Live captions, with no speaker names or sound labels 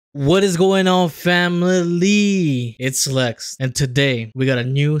What is going on, family? It's Lex, and today we got a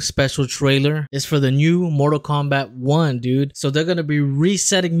new special trailer. It's for the new Mortal Kombat 1, dude. So they're gonna be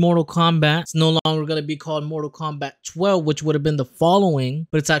resetting Mortal Kombat. It's no longer gonna be called Mortal Kombat 12, which would have been the following,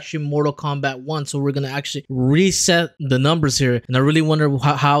 but it's actually Mortal Kombat 1. So we're gonna actually reset the numbers here, and I really wonder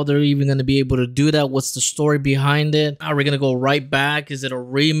how they're even gonna be able to do that. What's the story behind it? Are we gonna go right back? Is it a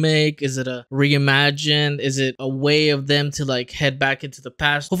remake? Is it a reimagined? Is it a way of them to like head back into the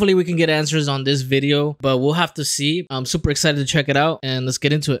past? Hopefully we can get answers on this video, but we'll have to see. I'm super excited to check it out, and let's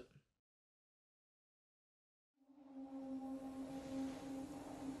get into it.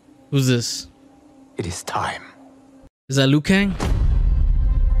 Who's this? It is time. Is that Liu Kang?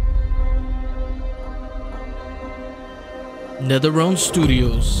 Netherrealm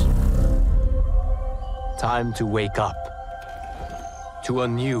Studios. Time to wake up to a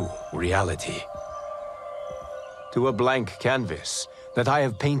new reality. To a blank canvas that I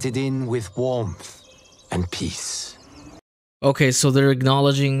have painted in with warmth and peace. Okay, so they're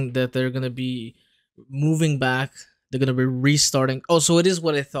acknowledging that they're gonna be moving back. They're gonna be restarting. Oh, so it is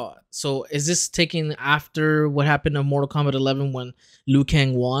what I thought. So is this taking after what happened in Mortal Kombat 11 when Liu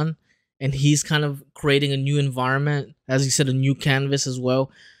Kang won, and he's kind of creating a new environment, as you said, a new canvas as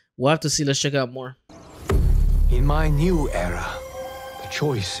well? We'll have to see. Let's check out more. In my new era, the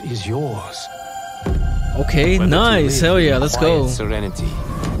choice is yours. Okay, nice. Hell yeah, let's go. Serenity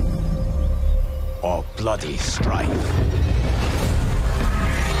or bloody strife.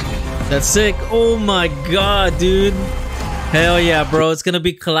 That's sick. Oh my god, dude. Hell yeah, bro. It's gonna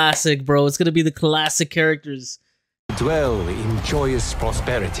be classic, bro. It's gonna be the classic characters. Dwell in joyous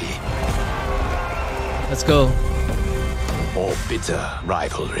prosperity. Let's go. Or bitter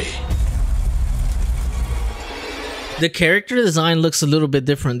rivalry. The character design looks a little bit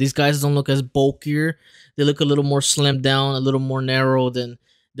different. These guys don't look as bulkier. They look a little more slimmed down, a little more narrow than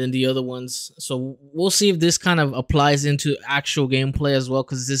the other ones. So we'll see if this kind of applies into actual gameplay as well,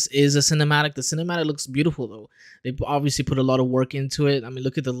 because this is a cinematic. The cinematic looks beautiful though. They obviously put a lot of work into it. I mean,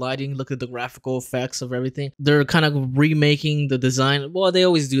 look at the lighting, look at the graphical effects of everything. They're kind of remaking the design. Well, they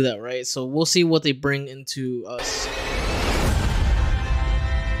always do that, right? So we'll see what they bring into us.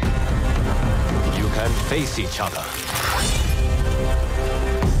 You can face each other.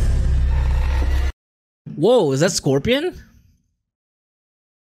 Whoa, is that Scorpion?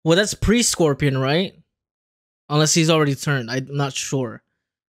 Well, that's pre-Scorpion, right? Unless he's already turned. I'm not sure.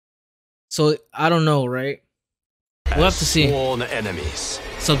 So, I don't know, right? We'll have to see. Sworn enemies.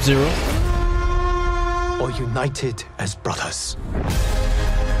 Sub-Zero. Or united as brothers.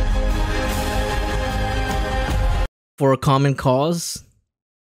 For a common cause?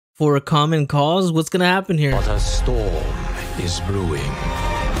 For a common cause? What's gonna happen here? But a storm is brewing.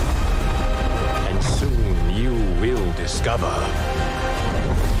 And soon you will discover.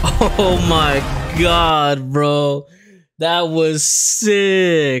 Oh my god, bro. That was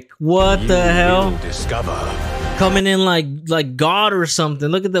sick. What the hell? Discover. Coming in like God or something.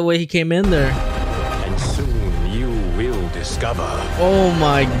 Look at the way he came in there. And soon you will discover. Oh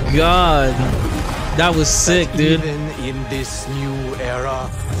my god. That was sick, dude. Even in this new era,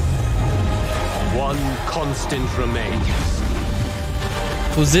 one constant remains.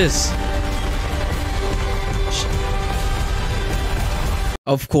 Who's this?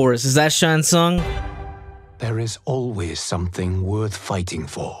 Of course. Is that Shang Tsung? There is always something worth fighting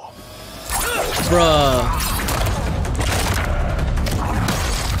for. Bruh.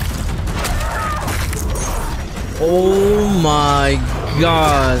 Oh my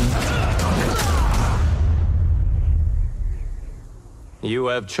god. You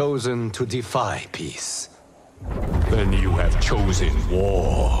have chosen to defy peace. Then you have chosen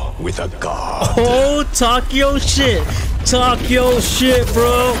war with a god. Oh, talk your shit. Talk your shit,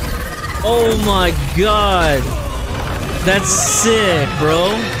 bro. Oh my god. That's sick, bro.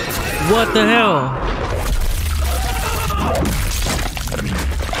 What the hell?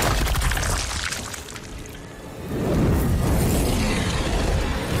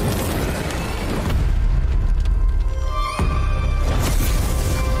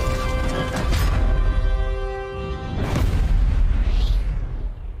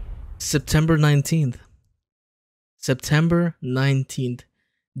 September 19th. September 19th.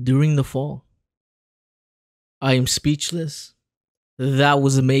 During the fall. I am speechless. That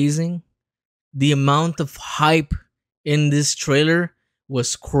was amazing. The amount of hype in this trailer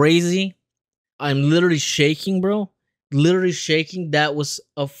was crazy. I'm literally shaking, bro. Literally shaking. That was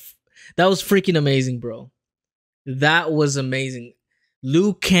freaking amazing, bro. That was amazing.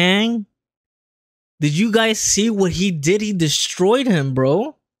 Liu Kang. Did you guys see what he did? He destroyed him,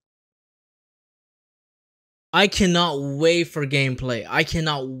 bro. I cannot wait for gameplay. I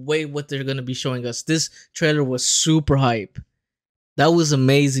cannot wait what they're gonna be showing us. This trailer was super hype. That was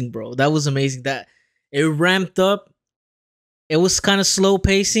amazing, bro. That was amazing. That it ramped up. It was kind of slow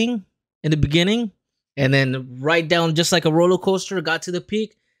pacing in the beginning, and then right down just like a roller coaster, got to the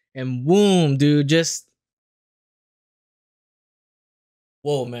peak, and boom, dude, just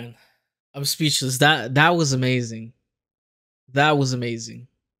whoa, man. I'm speechless. That was amazing. That was amazing.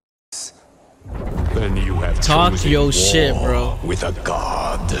 Then you have Talk chosen your war shit, bro. with a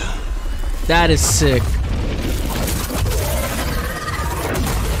god. That is sick.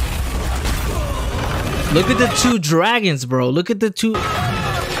 Look at the two dragons, bro. Look at the two.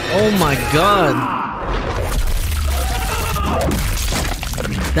 Oh my god.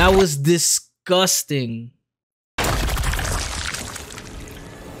 That was disgusting.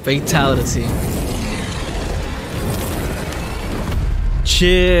 Fatality.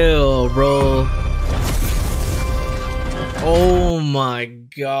 Chill, bro. Oh my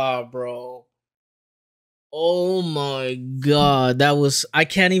god, bro. Oh my god. That was, I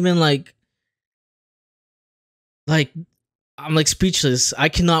can't even like I'm like speechless. I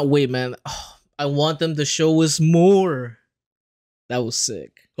cannot wait, man. Oh, I want them to show us more. That was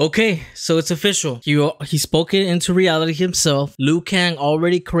sick. Okay, so it's official. He spoke it into reality himself. Liu Kang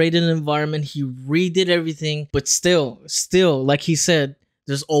already created an environment. He redid everything, but still, like he said,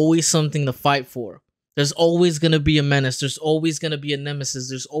 there's always something to fight for. There's always gonna be a menace. There's always gonna be a nemesis.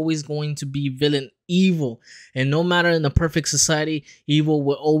 There's always going to be villain, evil, and no matter in a perfect society, evil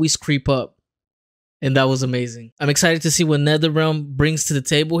will always creep up. And that was amazing. I'm excited to see what Netherrealm brings to the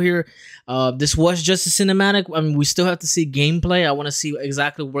table here. This was just a cinematic. I mean, we still have to see gameplay. I want to see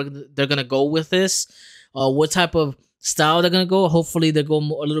exactly where they're going to go with this. What type of style they're going to go. Hopefully, they go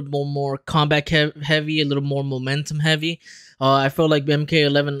a little bit more combat heavy, a little more momentum heavy. I felt like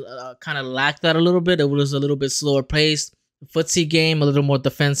MK11 kind of lacked that a little bit. It was a little bit slower paced. Footsie game, a little more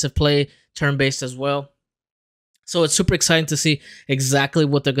defensive play, turn-based as well. So it's super exciting to see exactly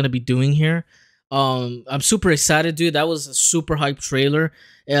what they're going to be doing here. I'm super excited, dude. That was a super hype trailer,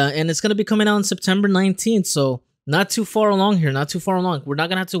 and it's gonna be coming out on September 19th. So not too far along here. Not too far along. We're not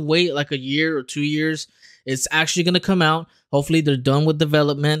gonna have to wait like a year or 2 years. It's actually gonna come out. Hopefully, they're done with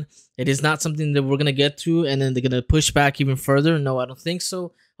development. It is not something that we're gonna get to, and then they're gonna push back even further. No, I don't think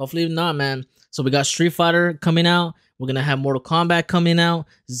so. Hopefully not, man. So we got Street Fighter coming out. We're gonna have Mortal Kombat coming out.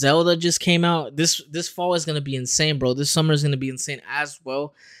 Zelda just came out. This fall is gonna be insane, bro. This summer is gonna be insane as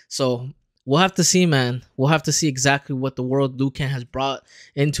well. So we'll have to see, man. We'll have to see exactly what the world Liu Kang has brought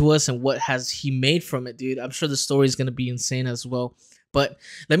into us and what has he made from it, dude. I'm sure the story is going to be insane as well. But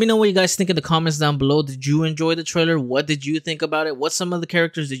let me know what you guys think in the comments down below. Did you enjoy the trailer? What did you think about it? What's some of the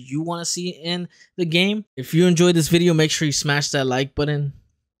characters that you want to see in the game? If you enjoyed this video, make sure you smash that like button,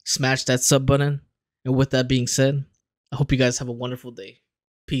 smash that sub button. And with that being said, I hope you guys have a wonderful day.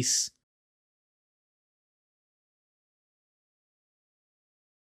 Peace.